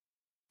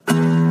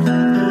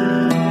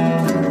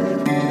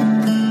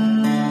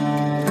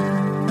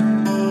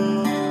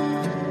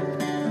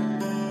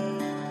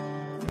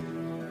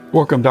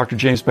Welcome, Dr.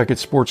 James Beckett,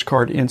 Sports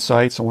Card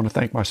Insights. I want to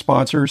thank my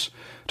sponsors,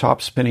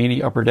 Topps,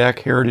 Panini, Upper Deck,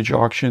 Heritage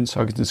Auctions,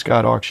 Huggins &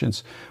 Scott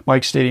Auctions,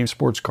 Mike Stadium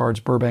Sports Cards,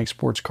 Burbank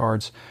Sports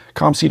Cards,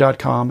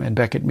 ComC.com, and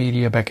Beckett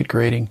Media, Beckett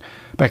Grading,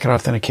 Beckett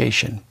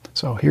Authentication.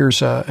 So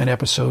here's an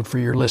episode for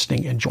your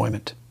listening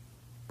enjoyment.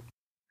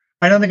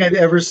 I don't think I've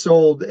ever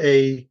sold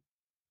a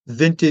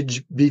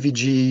vintage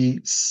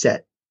BVG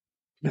set.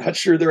 Not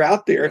sure they're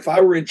out there. If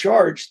I were in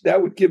charge,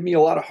 that would give me a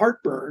lot of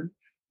heartburn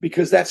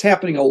because that's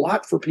happening a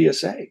lot for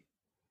PSA.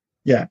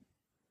 Yeah.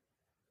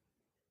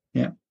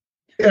 And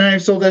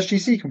I've sold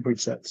SGC complete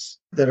sets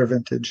that are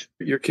vintage.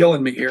 You're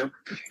killing me here.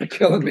 You're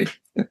killing me.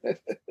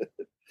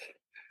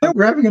 No,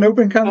 we're having an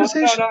open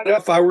conversation. No.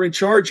 If I were in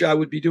charge, I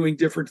would be doing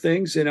different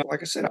things. And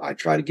like I said, I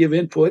try to give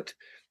input,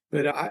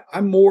 but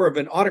I'm more of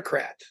an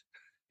autocrat.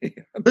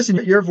 Listen,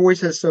 your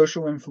voice has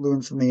social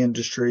influence in the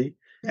industry,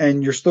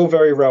 and you're still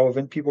very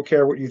relevant. People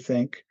care what you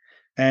think.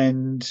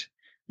 And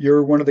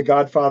you're one of the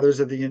godfathers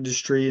of the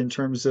industry in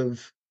terms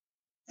of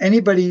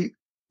anybody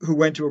who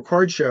went to a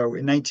card show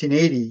in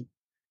 1980,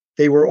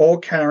 they were all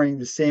carrying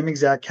the same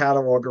exact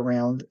catalog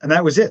around, and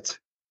that was it.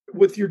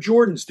 With your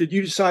Jordans, did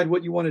you decide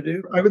what you want to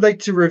do? I would like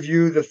to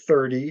review the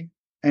 30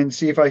 and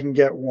see if I can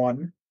get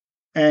one.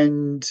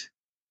 And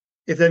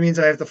if that means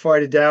I have to fly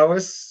to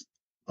Dallas,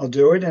 I'll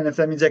do it. And if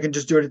that means I can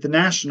just do it at the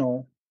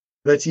National,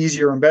 that's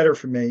easier and better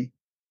for me.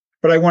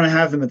 But I want to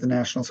have them at the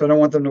National, so I don't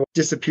want them to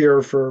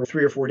disappear for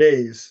 3 or 4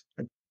 days.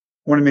 I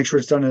want to make sure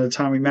it's done in a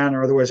timely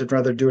manner. Otherwise, I'd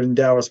rather do it in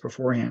Dallas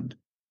beforehand.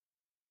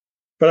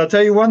 But I'll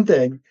tell you one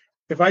thing.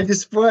 If I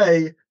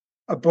display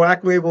a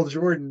black label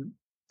Jordan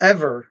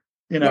ever,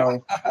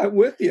 No, I'm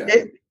with you.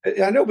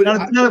 I know, but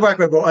not a black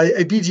label,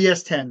 a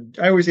BGS 10.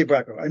 I always say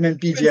black label. I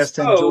meant BGS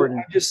 10 Jordan.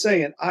 I'm just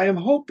saying, I am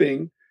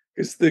hoping,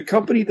 because the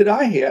company that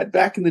I had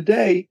back in the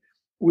day,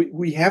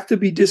 we have to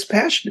be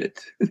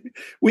dispassionate.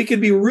 We can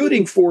be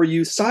rooting for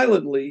you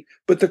silently,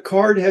 but the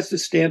card has to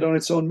stand on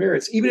its own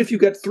merits. Even if you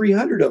got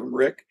 300 of them,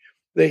 Rick,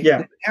 they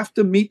have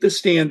to meet the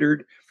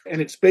standard,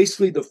 and it's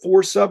basically the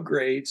 4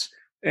 subgrades.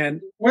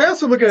 And I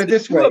also look at it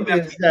this way: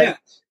 is that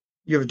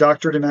you have a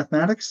doctorate in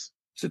mathematics,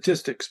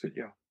 statistics, but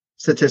yeah,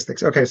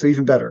 statistics. Okay, so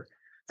even better.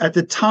 At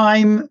the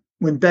time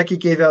when Beckett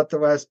gave out the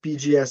last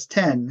BGS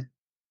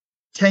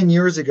 10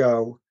 years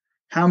ago,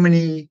 how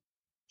many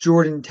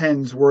Jordan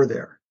 10s were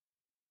there?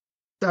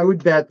 I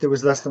would bet there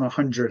was less than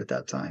 100 at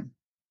that time.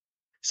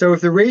 So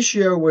if the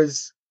ratio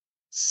was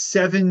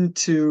 7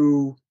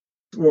 to,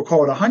 we'll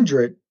call it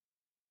 100,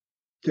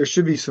 there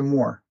should be some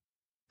more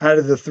out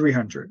of the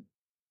 300.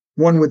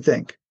 One would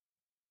think.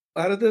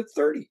 Out of the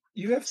 30.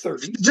 You have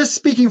 30. Just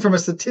speaking from a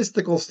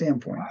statistical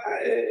standpoint.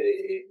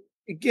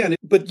 Again,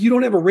 but you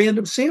don't have a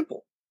random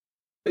sample.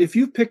 If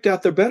you've picked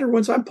out the better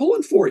ones, I'm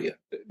pulling for you.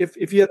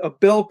 If you had a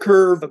bell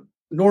curve, a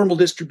normal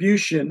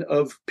distribution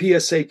of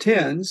PSA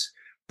 10s,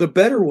 the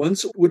better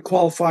ones would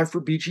qualify for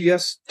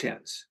BGS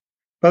 10s.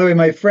 By the way,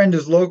 my friend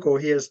is local.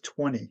 He has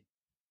 20.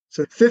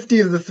 So 50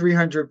 of the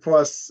 300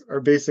 plus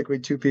are basically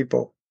 2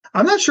 people.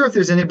 I'm not sure if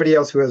there's anybody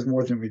else who has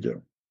more than we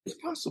do. It's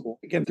possible.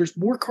 Again, there's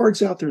more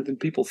cards out there than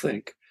people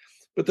think.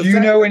 But do you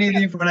know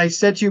anything from when I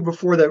said to you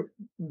before that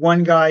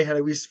one guy had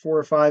at least 4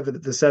 or 5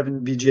 of the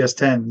 7 BGS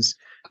 10s?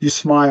 You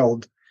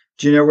smiled.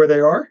 Do you know where they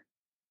are?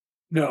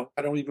 No,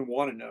 I don't even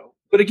want to know.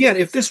 But again,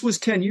 if this was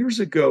 10 years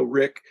ago,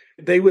 Rick,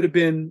 they would have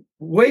been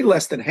way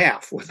less than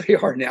half what they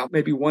are now.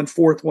 Maybe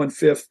 1/4,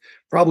 1/5,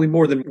 probably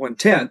more than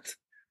 1/10.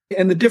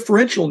 And the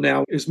differential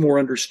now is more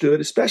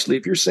understood, especially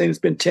if you're saying it's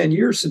been 10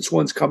 years since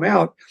one's come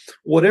out.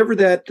 Whatever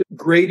that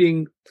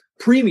grading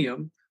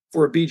premium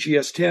for a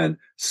BGS 10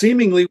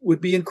 seemingly would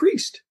be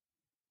increased.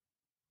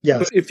 Yes.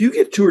 But if you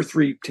get 2 or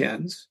 3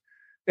 10s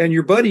and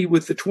your buddy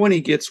with the 20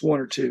 gets 1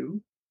 or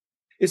 2,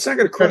 it's not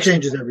going to crush. That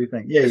changes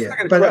everything. Yeah.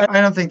 But I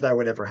don't think that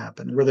would ever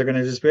happen where they're going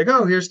to just be like,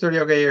 oh, here's 30.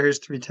 Okay, here's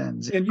 3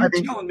 10s. And you're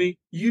telling me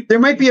there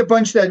might be a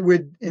bunch that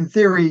would, in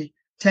theory,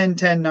 10,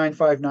 10, 9,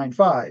 5, 9,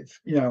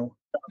 5,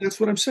 That's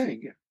what I'm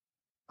saying. Yeah.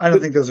 I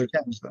don't think those are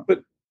 10s, though.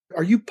 But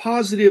are you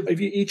positive if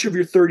each of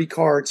your 30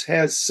 cards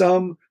has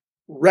some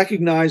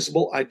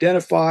recognizable,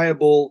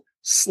 identifiable,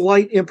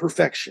 slight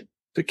imperfection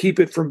to keep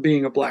it from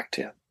being a black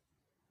 10?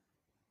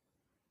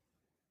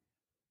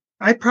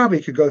 I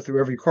probably could go through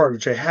every card,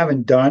 which I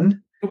haven't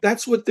done.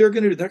 That's what they're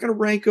going to do. They're going to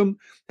rank them.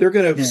 They're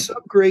going to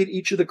subgrade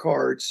each of the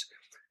cards.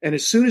 And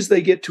as soon as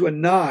they get to a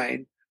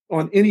 9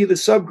 on any of the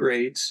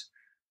subgrades,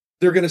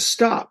 they're going to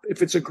stop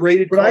if it's a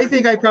graded card. But I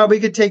think I probably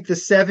could take the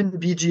 7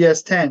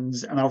 BGS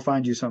 10s and I'll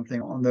find you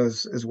something on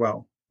those as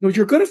well. No,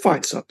 you're going to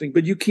find something,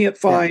 but you can't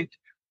find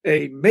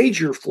a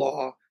major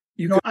flaw.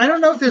 I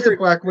don't know if there's a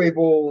black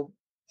label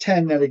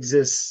 10 that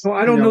exists. No,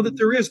 I don't know that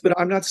there is, but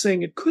I'm not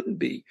saying it couldn't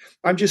be.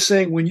 I'm just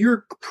saying when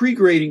you're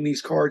pre-grading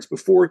these cards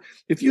before,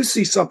 if you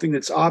see something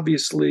that's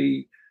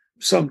obviously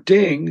some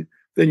ding,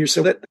 then you're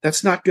saying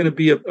that's not going to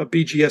be a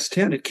BGS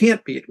 10. It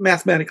can't be. It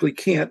mathematically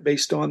can't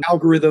based on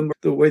algorithm,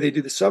 the way they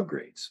do the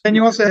subgrades. And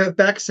you also have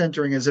back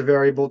centering as a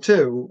variable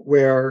too,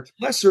 where it's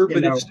lesser,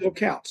 but it still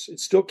counts. It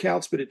still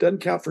counts, but it doesn't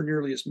count for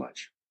nearly as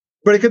much.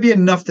 But it could be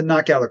enough to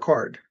knock out a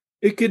card.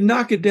 It could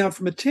knock it down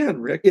from a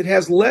 10, Rick. It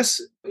has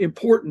less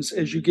importance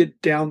as you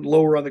get down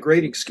lower on the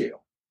grading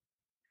scale.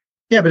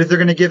 Yeah, but if they're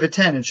going to give it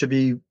 10, it should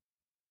be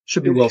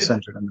well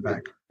centered on the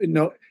back.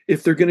 No,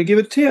 if they're going to give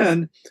it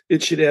 10,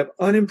 it should have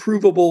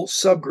unimprovable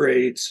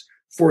subgrades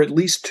for at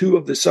least 2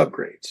 of the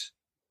subgrades.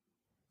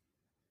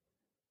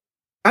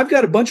 I've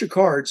got a bunch of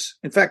cards.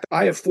 In fact,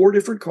 I have 4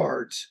 different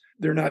cards.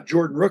 They're not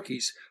Jordan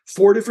rookies.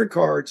 4 different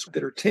cards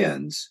that are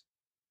 10s,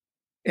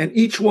 and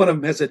each one of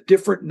them has a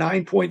different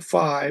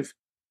 9.5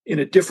 in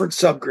a different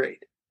subgrade.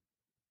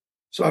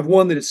 So I have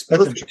one that is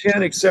perfect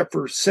 10 except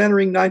for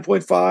centering,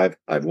 9.5.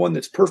 I have one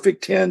that's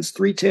perfect 10s,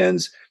 3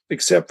 10s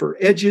except for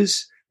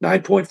edges,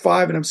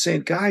 9.5. And I'm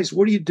saying, guys,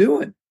 what are you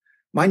doing?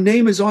 My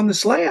name is on the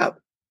slab.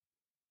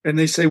 And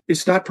they say,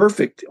 it's not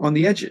perfect on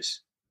the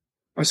edges.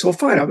 I said, well,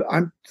 fine.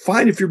 I'm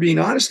fine if you're being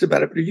honest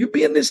about it, but are you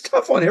being this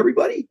tough on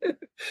everybody?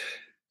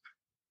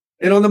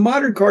 And on the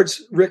modern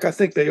cards, Rick, I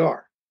think they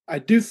are. I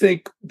do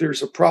think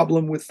there's a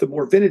problem with the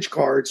more vintage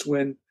cards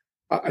when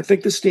I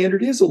think the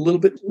standard is a little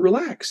bit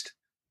relaxed.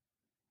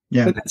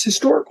 Yeah. But that's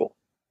historical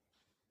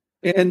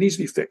and needs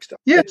to be fixed up.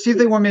 Yeah, see if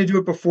they want me to do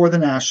it before the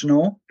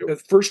National. The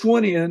first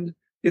one in,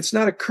 it's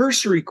not a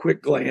cursory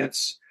quick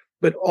glance,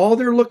 but all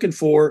they're looking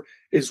for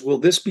is, will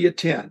this be a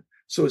 10?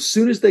 So as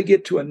soon as they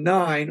get to a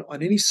 9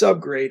 on any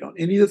subgrade, on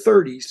any of the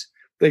 30s,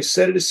 they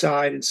set it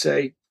aside and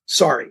say,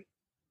 sorry.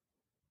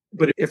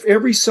 But if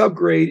every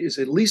subgrade is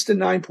at least a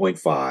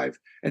 9.5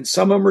 and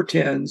some of them are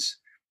 10s,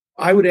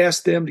 I would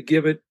ask them to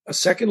give it a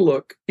second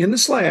look in the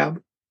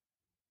slab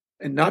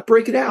and not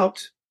break it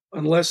out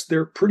unless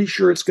they're pretty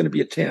sure it's going to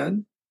be a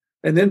 10,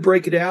 and then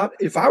break it out.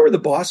 If I were the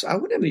boss, I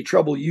wouldn't have any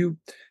trouble you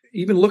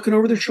even looking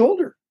over their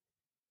shoulder.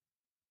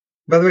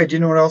 By the way, do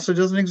you know what also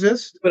doesn't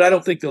exist? But I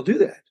don't think they'll do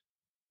that.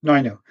 No,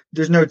 I know.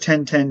 There's no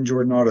 10-10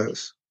 Jordan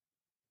autos.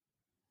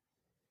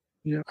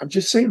 Yeah, I'm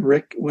just saying,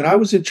 Rick, when I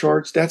was in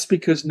charge, that's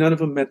because none of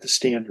them met the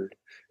standard.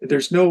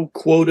 There's no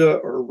quota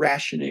or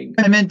rationing.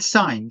 I meant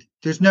signed.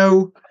 There's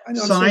no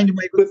signed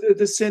with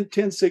the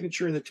 10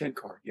 signature and the 10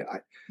 card. Yeah.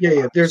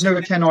 Yeah. There's no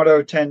 10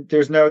 auto 10.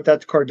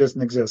 That card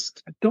doesn't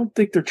exist. I don't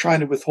think they're trying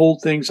to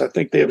withhold things. I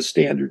think they have a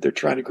standard they're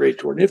trying to grade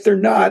toward. And if they're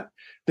not,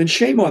 then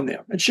shame on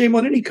them, and shame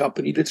on any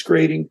company that's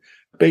grading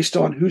based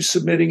on who's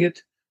submitting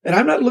it. And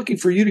I'm not looking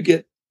for you to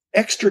get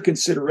extra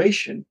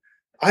consideration.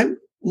 I'm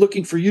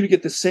looking for you to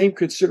get the same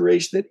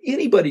consideration that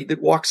anybody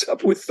that walks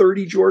up with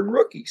 30 Jordan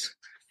rookies.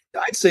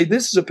 I'd say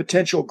this is a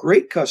potential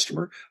great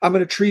customer. I'm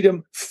going to treat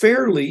him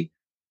fairly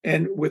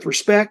and with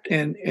respect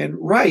and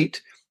right,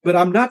 but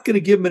I'm not going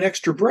to give him an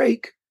extra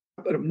break,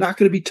 but I'm not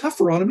going to be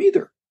tougher on him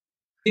either.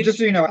 Just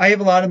so you know, I have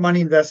a lot of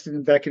money invested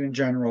in Beckett in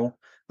general.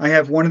 I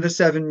have one of the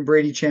 7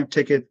 Brady Champ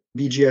ticket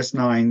BGS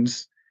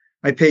 9s.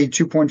 I paid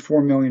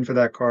 $2.4 million for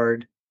that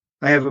card.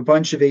 I have a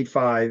bunch of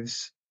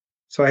 8.5s.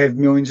 So I have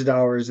millions of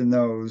dollars in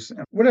those.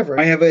 Whatever.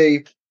 I have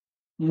a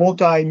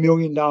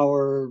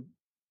multi-million-dollar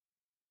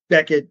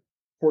Beckett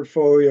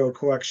portfolio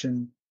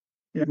collection.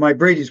 My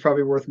Brady's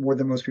probably worth more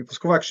than most people's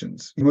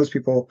collections. Most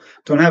people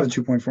don't have a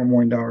 $2.4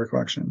 million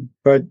collection.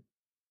 But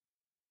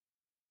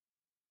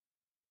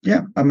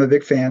yeah, I'm a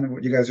big fan of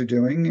what you guys are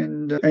doing,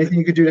 and anything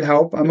you could do to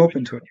help, I'm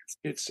open to it.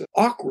 It's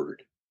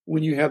awkward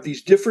when you have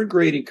these different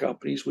grading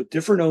companies with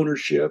different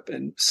ownership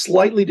and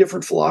slightly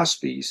different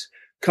philosophies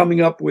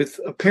coming up with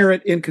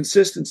apparent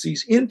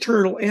inconsistencies,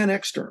 internal and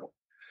external.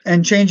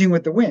 And changing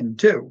with the wind,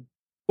 too.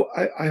 Well,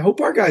 I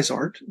hope our guys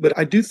aren't, but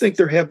I do think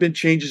there have been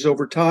changes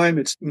over time.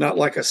 It's not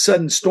like a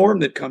sudden storm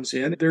that comes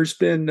in. There's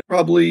been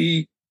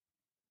probably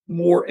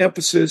more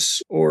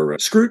emphasis or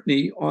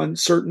scrutiny on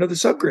certain of the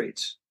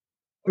subgrades.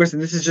 Listen,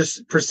 this is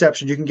just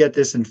perception. You can get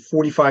this in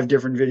 45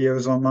 different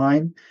videos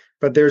online,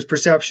 but there's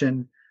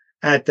perception.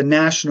 At the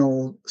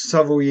National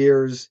several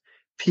years,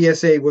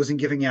 PSA wasn't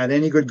giving out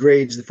any good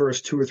grades the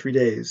first 2 or 3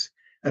 days.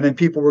 And then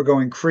people were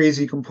going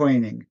crazy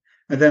complaining.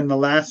 And then the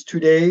last 2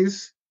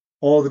 days,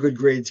 all the good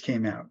grades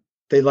came out.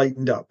 They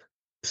lightened up.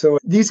 So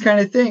these kind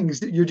of things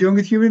that you're dealing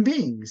with human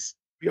beings.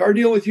 We are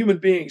dealing with human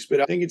beings,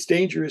 but I think it's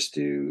dangerous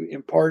to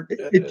impart.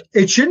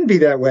 It shouldn't be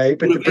that way,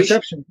 but the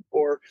perception.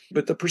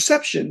 But the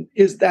perception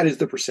is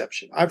the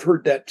perception. I've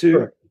heard that too.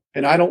 Sure.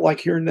 And I don't like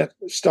hearing that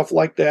stuff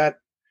like that.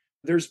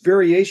 There's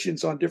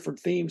variations on different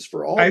themes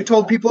for all. I've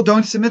told people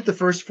don't submit the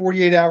first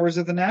 48 hours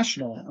of the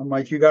National. I'm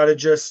like, you got to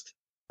just,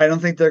 I don't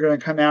think they're going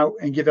to come out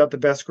and give out the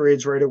best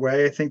grades right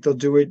away. I think they'll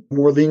do it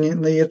more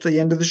leniently at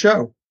the end of the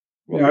show.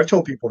 Well, I've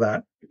told people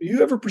that. If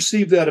you ever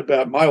perceive that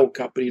about my old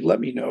company, let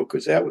me know,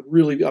 because that would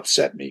really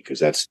upset me, because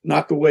that's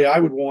not the way I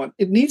would want.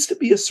 It needs to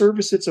be a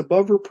service that's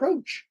above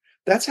reproach.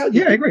 That's how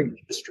you I agree.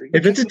 Industry.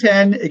 If it's a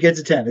 10, it gets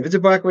a 10. If it's a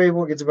black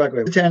label, it gets a black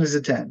label. A 10 is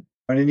a 10.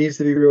 And it needs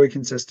to be really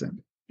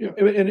consistent.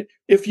 And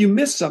if you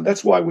miss some,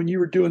 that's why when you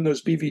were doing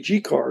those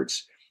BVG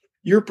cards,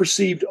 your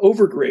perceived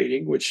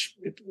overgrading, which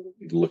it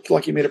looked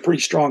like you made a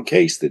pretty strong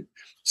case that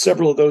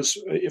several of those,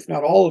 if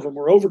not all of them,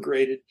 were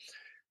overgraded.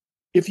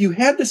 If you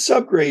had the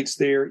subgrades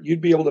there,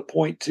 you'd be able to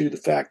point to the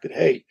fact that,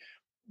 hey,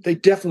 they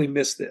definitely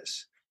missed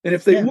this. And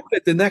if they would,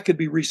 then that could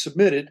be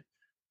resubmitted.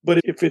 But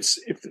if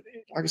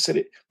like I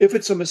said, if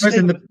it's a mistake,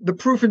 listen, the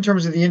proof in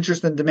terms of the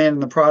interest and demand in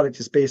the product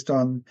is based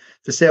on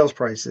the sales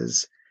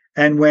prices.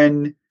 And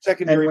when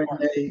secondary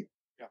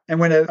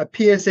when a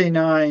PSA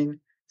 9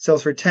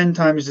 sells for 10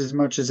 times as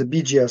much as a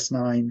BGS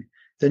 9,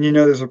 then you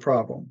know there's a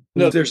problem.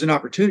 No, there's an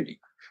opportunity.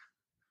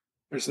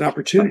 There's an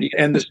opportunity.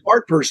 And the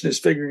smart person is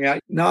figuring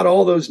out not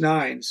all those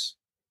 9s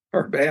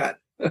are bad.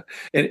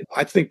 And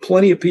I think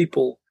plenty of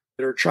people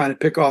that are trying to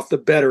pick off the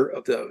better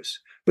of those.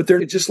 But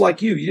they're just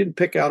like you. You didn't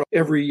pick out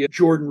every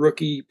Jordan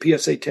rookie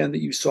PSA 10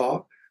 that you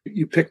saw.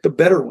 You picked the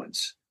better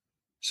ones.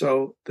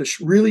 So the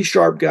really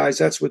sharp guys,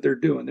 that's what they're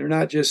doing. They're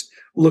not just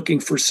looking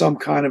for some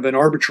kind of an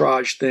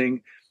arbitrage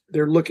thing.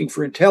 They're looking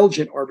for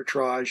intelligent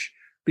arbitrage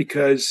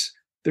because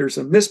there's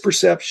a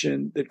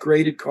misperception that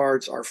graded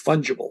cards are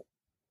fungible.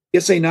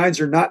 PSA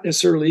 9s are not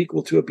necessarily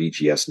equal to a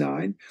BGS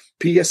 9.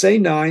 PSA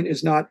 9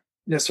 is not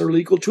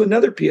necessarily equal to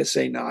another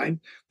PSA 9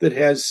 that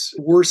has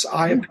worse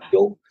eye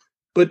appeal.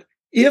 But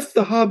if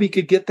the hobby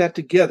could get that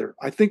together,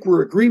 I think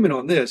we're in agreement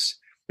on this.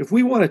 If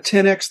we want to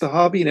 10x the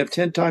hobby and have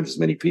 10 times as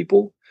many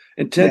people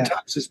and 10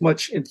 times as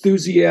much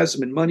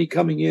enthusiasm and money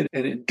coming in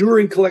and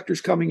enduring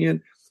collectors coming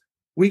in,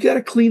 we got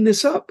to clean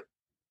this up.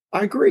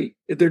 I agree.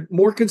 There's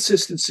more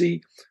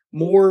consistency,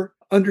 more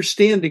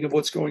understanding of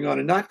what's going on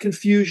and not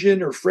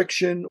confusion or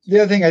friction. The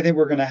other thing I think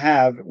we're going to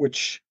have,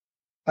 which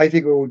I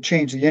think will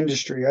change the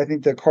industry, I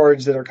think the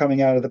cards that are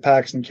coming out of the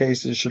packs and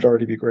cases should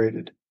already be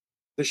graded.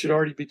 They should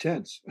already be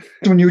 10s.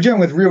 When you're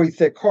dealing with really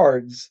thick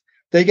cards,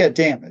 they get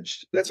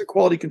damaged. That's a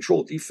quality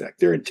control defect.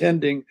 They're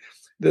intending,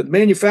 the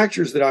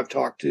manufacturers that I've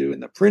talked to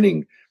and the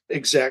printing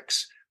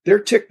execs, they're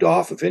ticked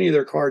off if any of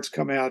their cards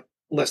come out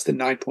less than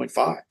 9.5.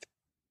 I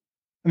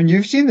mean,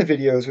 you've seen the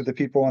videos with the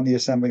people on the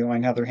assembly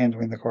line, how they're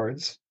handling the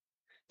cards.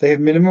 They have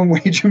minimum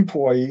wage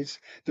employees.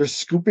 They're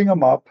scooping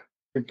them up.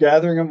 They're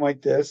gathering them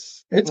like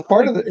this. It's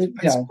part of the,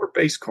 for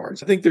base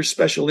cards. I think there's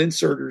special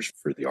inserters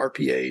for the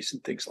RPAs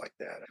and things like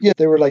that. Yeah,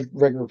 they were like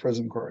regular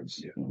Prism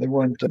cards. Yeah. They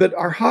weren't. But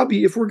our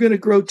hobby, if we're going to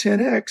grow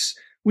 10x,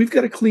 we've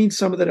got to clean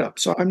some of that up.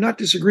 So I'm not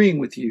disagreeing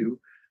with you.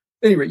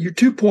 Anyway, your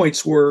 2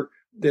 points were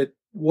that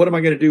what am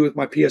I going to do with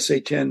my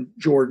PSA 10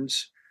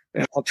 Jordans?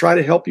 And I'll try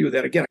to help you with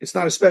that. Again, it's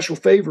not a special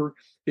favor.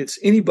 It's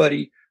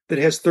anybody that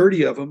has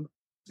 30 of them.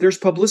 There's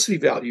publicity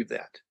value of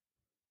that.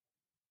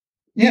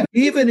 Yeah.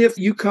 Even if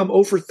you come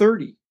 0 for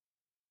 30,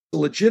 a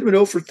legitimate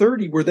 0 for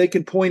 30 where they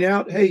can point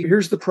out, hey,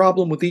 here's the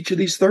problem with each of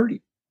these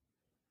 30.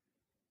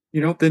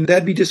 Then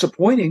that'd be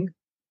disappointing.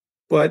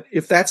 But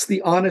if that's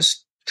the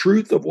honest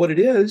truth of what it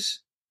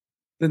is,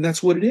 then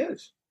that's what it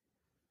is.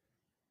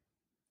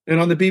 And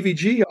on the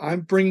BVG,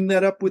 I'm bringing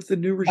that up with the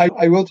new regime.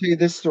 I will tell you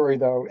this story,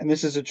 though, and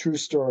this is a true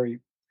story.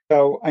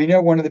 So I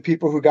know one of the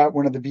people who got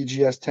one of the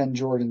BGS 10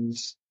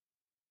 Jordans,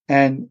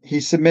 and he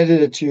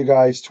submitted it to you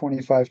guys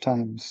 25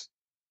 times,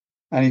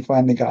 and he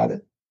finally got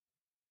it.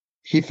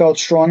 He felt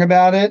strong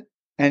about it,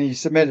 and he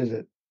submitted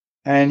it,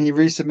 and he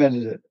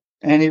resubmitted it,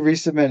 and he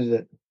resubmitted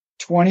it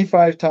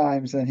 25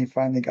 times, and he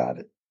finally got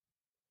it.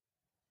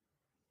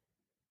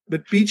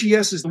 But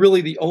BGS is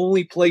really the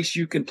only place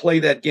you can play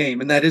that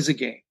game, and that is a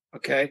game.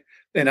 Okay.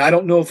 And I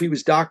don't know if he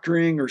was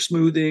doctoring or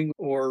smoothing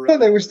or.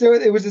 No, it was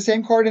the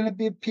same card in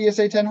a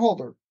PSA 10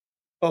 holder.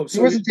 Oh, so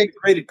he wasn't taking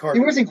a graded card.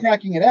 He wasn't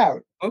cracking it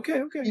out.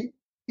 Okay.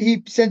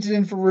 He sent it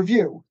in for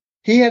review.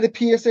 He had a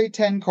PSA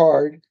 10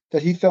 card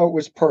that he felt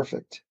was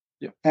perfect.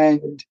 Yeah.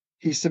 And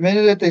he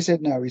submitted it. They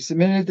said no. He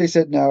submitted it. They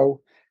said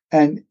no.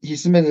 And he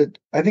submitted,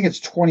 I think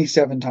it's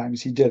 27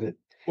 times he did it.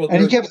 Well,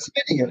 and he kept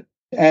submitting it.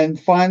 And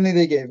finally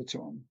they gave it to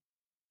him.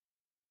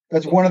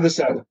 That's one of the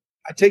 7.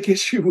 I take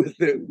issue with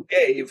the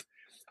gave.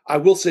 I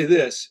will say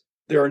this.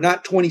 There are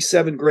not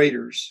 27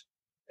 graders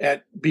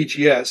at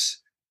BGS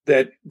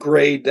that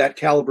grade that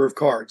caliber of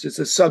cards. It's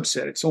a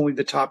subset. It's only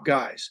the top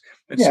guys.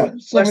 And so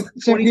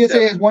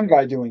PSA has one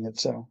guy doing it.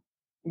 So,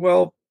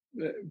 well,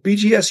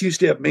 BGS used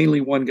to have mainly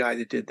one guy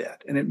that did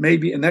that. And it may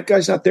be, and that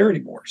guy's not there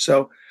anymore.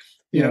 So,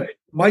 it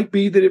might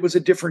be that it was a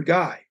different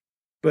guy.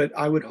 But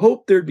I would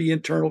hope there'd be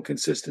internal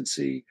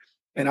consistency.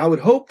 And I would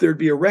hope there'd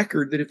be a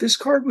record that if this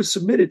card was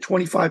submitted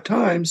 25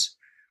 times,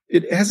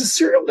 it has a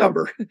serial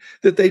number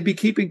that they'd be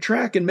keeping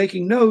track and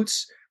making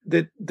notes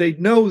that they'd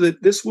know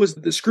that this was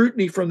the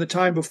scrutiny from the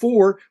time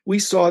before we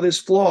saw this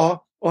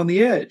flaw on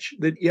the edge,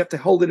 that you have to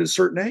hold it at a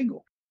certain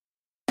angle.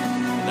 The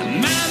man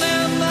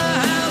in the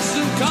house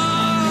of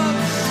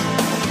cards.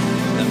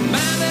 The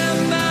man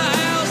in the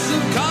house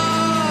of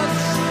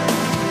cards.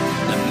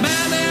 The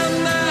man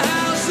in the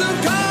house of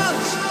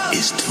cards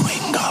is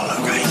doing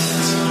all right.